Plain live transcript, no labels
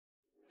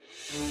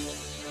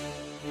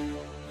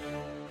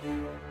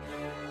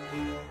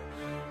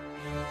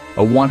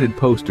A wanted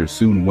poster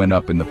soon went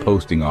up in the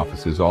posting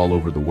offices all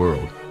over the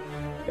world.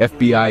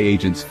 FBI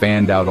agents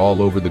fanned out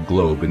all over the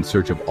globe in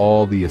search of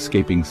all the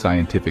escaping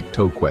scientific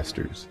toe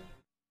questers.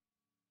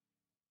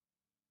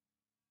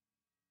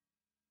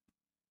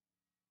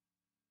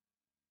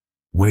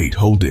 "Wait,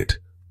 hold it,"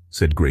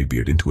 said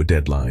Graybeard into a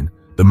deadline.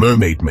 "The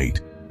mermaid,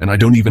 mate, and I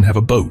don't even have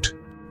a boat."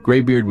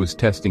 Graybeard was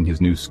testing his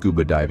new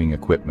scuba diving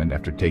equipment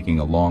after taking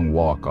a long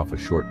walk off a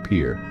short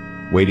pier,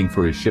 waiting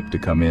for his ship to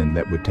come in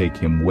that would take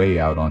him way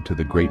out onto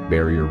the Great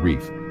Barrier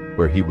Reef,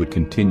 where he would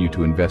continue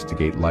to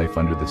investigate life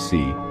under the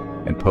sea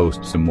and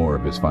post some more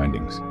of his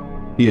findings.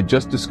 He had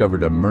just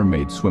discovered a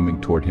mermaid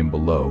swimming toward him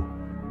below,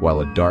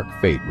 while a dark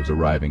fate was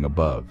arriving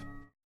above.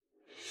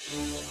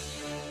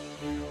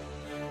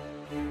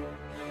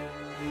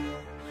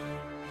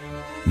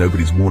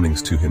 Nobody's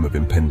warnings to him of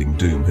impending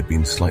doom had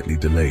been slightly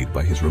delayed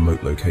by his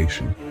remote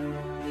location.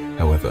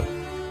 However,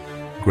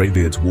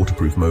 Graybeard's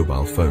waterproof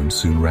mobile phone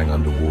soon rang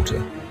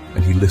underwater,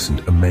 and he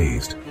listened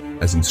amazed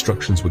as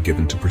instructions were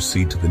given to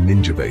proceed to the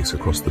ninja base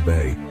across the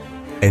bay,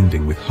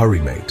 ending with "Hurry,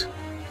 mate,"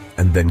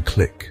 and then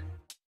click.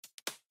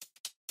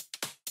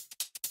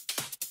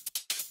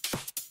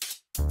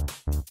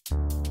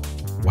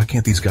 Why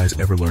can't these guys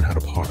ever learn how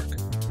to park?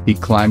 He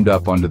climbed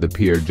up onto the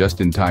pier just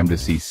in time to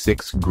see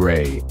 6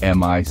 gray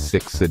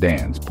MI6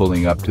 sedans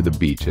pulling up to the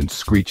beach and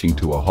screeching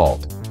to a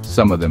halt,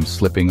 some of them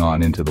slipping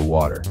on into the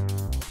water.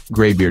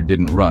 Graybeard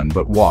didn't run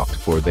but walked,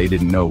 for they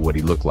didn't know what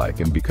he looked like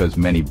and because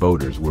many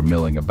boaters were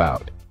milling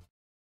about.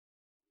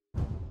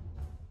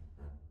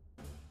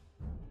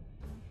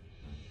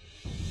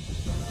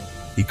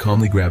 He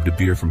calmly grabbed a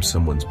beer from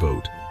someone's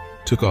boat,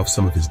 took off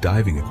some of his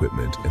diving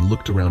equipment, and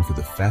looked around for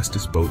the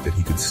fastest boat that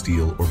he could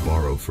steal or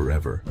borrow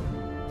forever.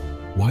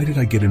 Why did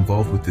I get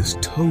involved with this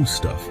tow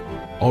stuff,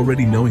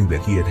 already knowing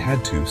that he had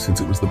had to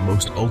since it was the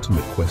most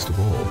ultimate quest of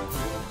all?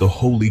 The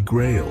Holy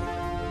Grail.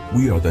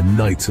 We are the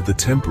Knights of the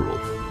Temporal.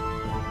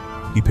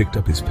 He picked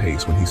up his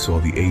pace when he saw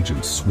the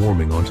agents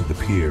swarming onto the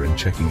pier and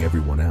checking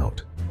everyone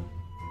out.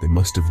 They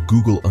must have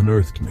Google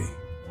unearthed me,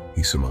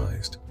 he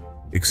surmised.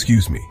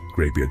 "Excuse me,"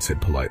 Graybeard said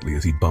politely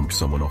as he bumped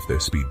someone off their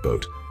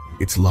speedboat.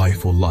 "It's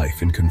life or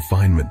life in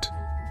confinement."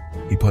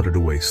 He puttered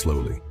away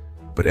slowly,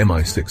 but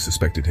MI6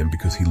 suspected him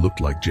because he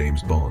looked like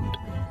James Bond,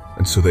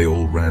 and so they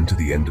all ran to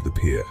the end of the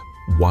pier,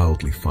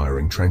 wildly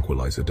firing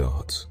tranquilizer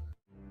darts.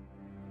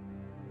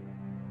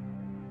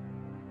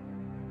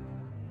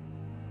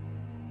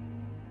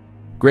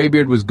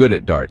 Graybeard was good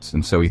at darts,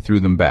 and so he threw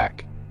them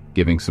back,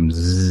 giving some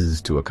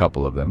zzzz to a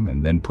couple of them,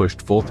 and then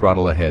pushed full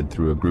throttle ahead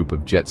through a group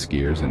of jet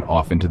skiers and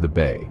off into the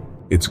bay.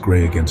 It's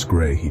gray against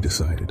gray, he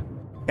decided.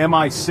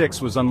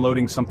 MI6 was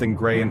unloading something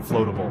gray and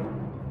floatable.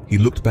 He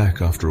looked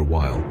back after a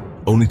while,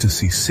 only to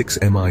see 6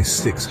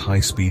 MI6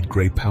 high-speed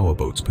gray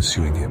powerboats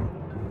pursuing him.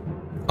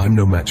 I'm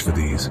no match for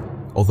these,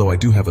 although I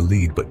do have a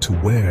lead, but to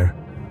where?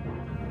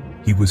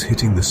 He was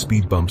hitting the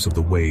speed bumps of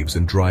the waves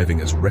and driving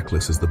as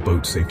reckless as the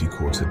boat safety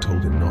course had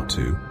told him not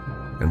to,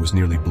 and was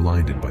nearly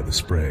blinded by the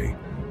spray,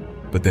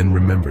 but then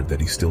remembered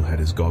that he still had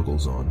his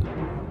goggles on.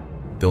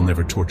 They'll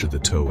never torture the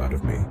toe out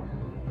of me,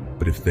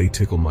 but if they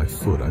tickle my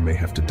foot, I may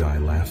have to die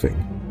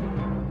laughing.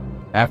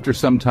 After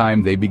some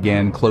time, they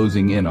began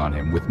closing in on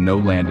him with no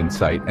land in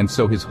sight, and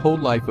so his whole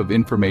life of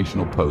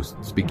informational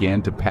posts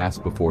began to pass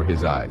before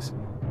his eyes.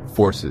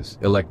 Forces,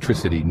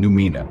 electricity,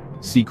 noumena,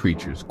 sea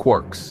creatures,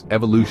 quarks,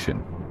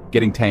 evolution,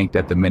 getting tanked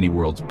at the Many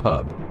Worlds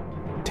pub.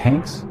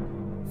 Tanks?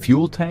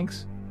 Fuel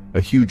tanks? A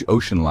huge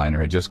ocean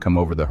liner had just come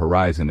over the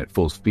horizon at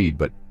full speed,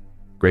 but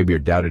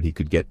Graybeard doubted he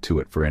could get to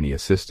it for any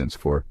assistance,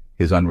 for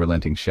his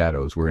unrelenting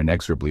shadows were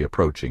inexorably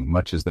approaching,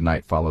 much as the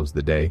night follows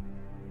the day,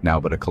 now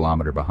but a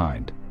kilometer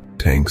behind.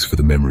 Thanks for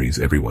the memories,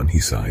 everyone, he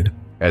sighed.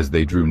 As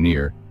they drew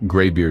near,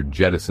 Graybeard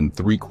jettisoned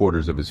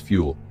 3/4 of his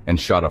fuel and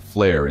shot a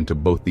flare into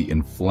both the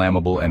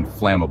inflammable and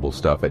flammable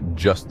stuff at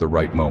just the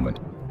right moment,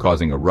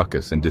 causing a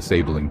ruckus and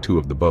disabling 2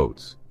 of the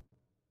boats.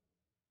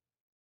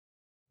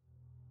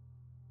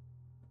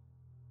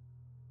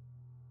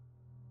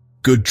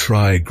 Good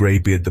try,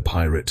 Graybeard the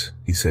pirate,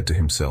 he said to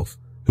himself,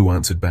 who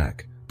answered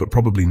back, but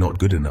probably not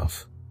good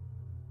enough.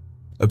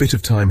 A bit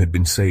of time had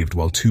been saved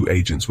while 2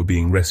 agents were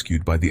being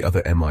rescued by the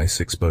other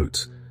MI6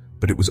 boats,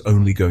 but it was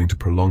only going to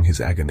prolong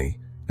his agony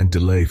and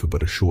delay for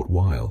but a short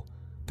while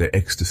their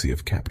ecstasy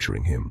of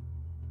capturing him.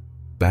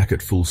 Back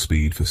at full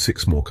speed for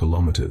 6 more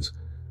kilometers,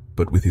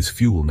 but with his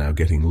fuel now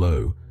getting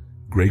low,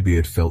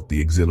 Graybeard felt the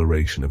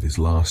exhilaration of his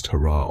last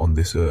hurrah on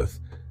this earth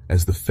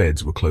as the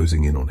feds were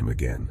closing in on him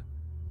again.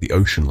 The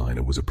ocean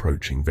liner was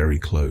approaching very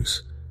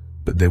close,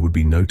 but there would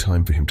be no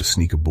time for him to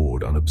sneak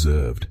aboard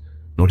unobserved.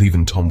 Not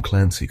even Tom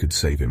Clancy could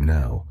save him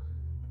now.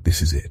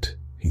 This is it,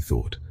 he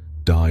thought,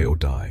 die or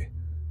die.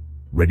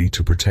 Ready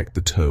to protect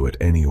the tow at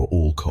any or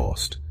all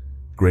cost,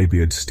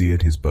 Graybeard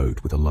steered his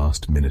boat with a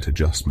last-minute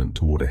adjustment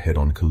toward a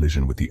head-on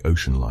collision with the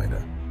ocean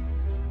liner,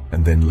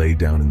 and then lay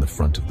down in the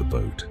front of the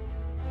boat.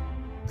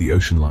 The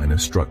ocean liner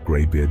struck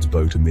Graybeard's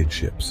boat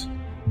amidships,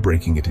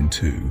 breaking it in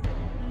 2,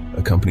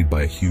 accompanied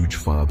by a huge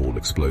fireball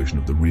explosion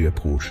of the rear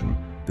portion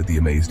that the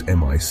amazed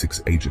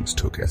MI6 agents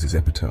took as his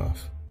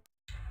epitaph.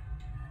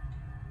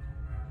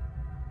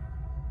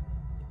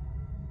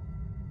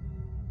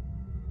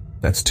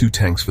 That's 2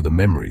 tanks for the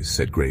memories,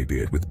 said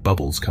Graybeard with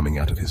bubbles coming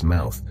out of his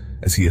mouth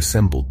as he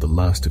assembled the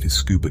last of his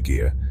scuba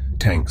gear,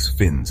 tanks,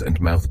 fins, and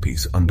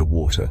mouthpiece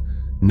underwater,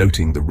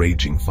 noting the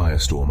raging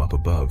firestorm up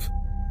above.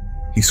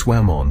 He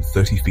swam on,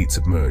 30 feet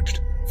submerged,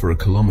 for a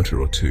kilometer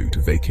or 2 to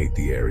vacate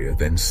the area,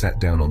 then sat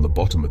down on the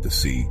bottom of the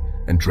sea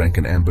and drank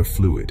an amber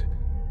fluid.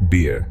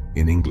 Beer,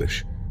 in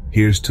English.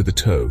 Here's to the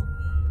toe.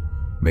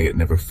 May it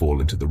never fall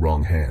into the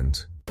wrong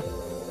hands.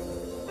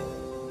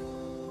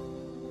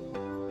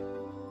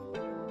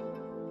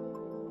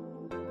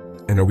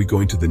 And are we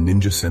going to the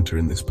ninja center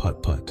in this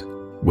putt-putt?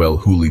 Well,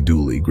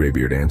 hooly-dooly,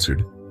 Graybeard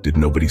answered. Did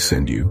nobody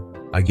send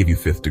you? I give you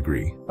 5th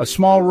degree. A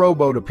small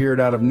rowboat appeared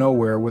out of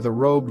nowhere with a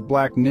robed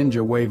black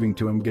ninja waving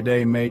to him.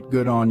 G'day, mate.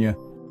 Good on ya.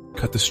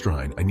 Cut the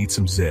strine. I need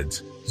some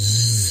Zeds.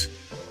 Zzz.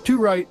 2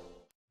 right.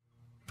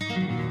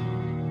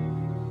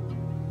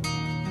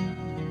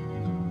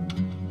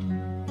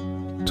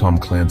 Tom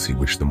Clancy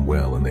wished them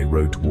well, and they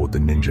rowed toward the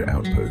ninja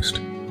outpost.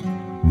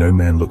 No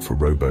man look for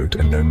rowboat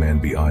and no man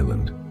be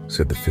island,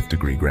 said the 5th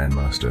degree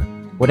Grandmaster.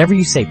 Whatever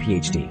you say,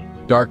 PhD.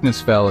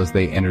 Darkness fell as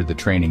they entered the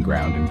training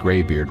ground, and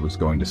Graybeard was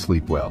going to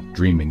sleep well,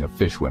 dreaming of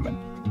fish women.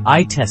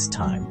 Eye test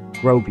time,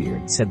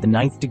 Graybeard, said the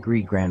 9th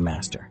degree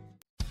Grandmaster.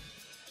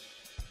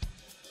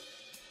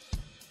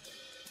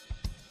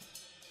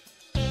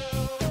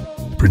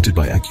 Printed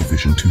by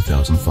Accuvision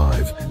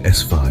 2005,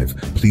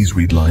 S5, please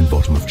read line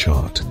bottom of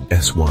chart,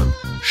 S1,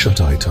 shut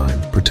eye time,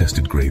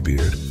 protested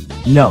Graybeard.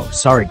 No,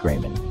 sorry,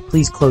 Grayman.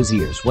 Please close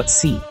ears. What's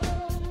C?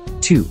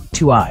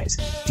 2 eyes.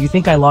 Do you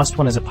think I lost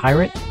one as a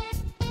pirate?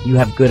 You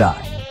have good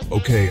eye.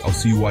 Okay, I'll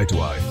see you eye to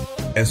eye.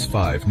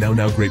 S5,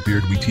 now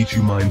Graybeard, we teach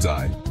you mind's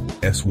eye.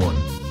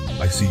 S1,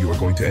 I see you are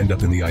going to end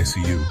up in the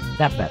ICU.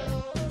 That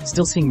better.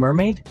 Still seeing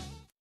mermaid?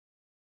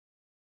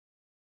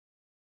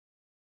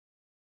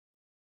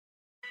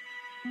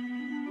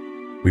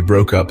 We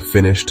broke up,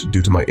 finished,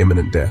 due to my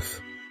imminent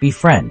death.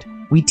 Befriend.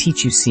 We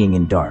teach you seeing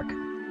in dark.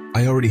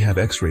 I already have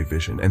X-ray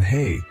vision, and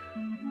hey,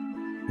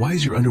 why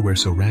is your underwear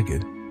so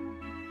ragged?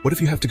 What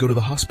if you have to go to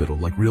the hospital,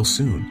 like real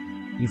soon?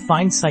 You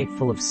find sight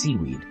full of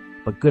seaweed,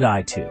 but good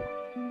eye too.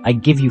 I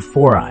give you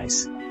 4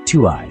 eyes.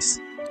 2 eyes.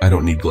 I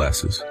don't need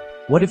glasses.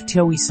 What if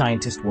TOE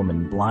scientist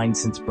woman blind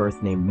since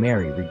birth named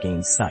Mary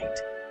regains sight?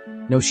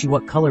 Knows she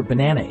what color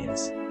banana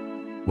is?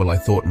 Well, I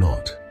thought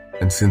not.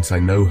 And since I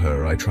know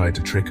her, I tried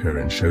to trick her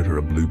and showed her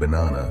a blue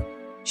banana.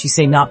 She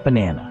say not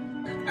banana.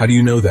 How do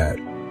you know that?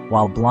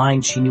 While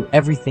blind, she knew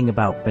everything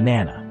about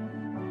banana.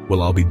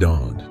 Well, I'll be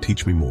darned.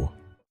 Teach me more.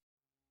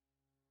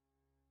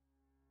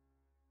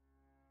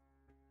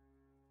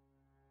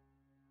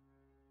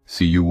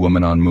 See you,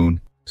 woman on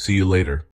moon. See you later.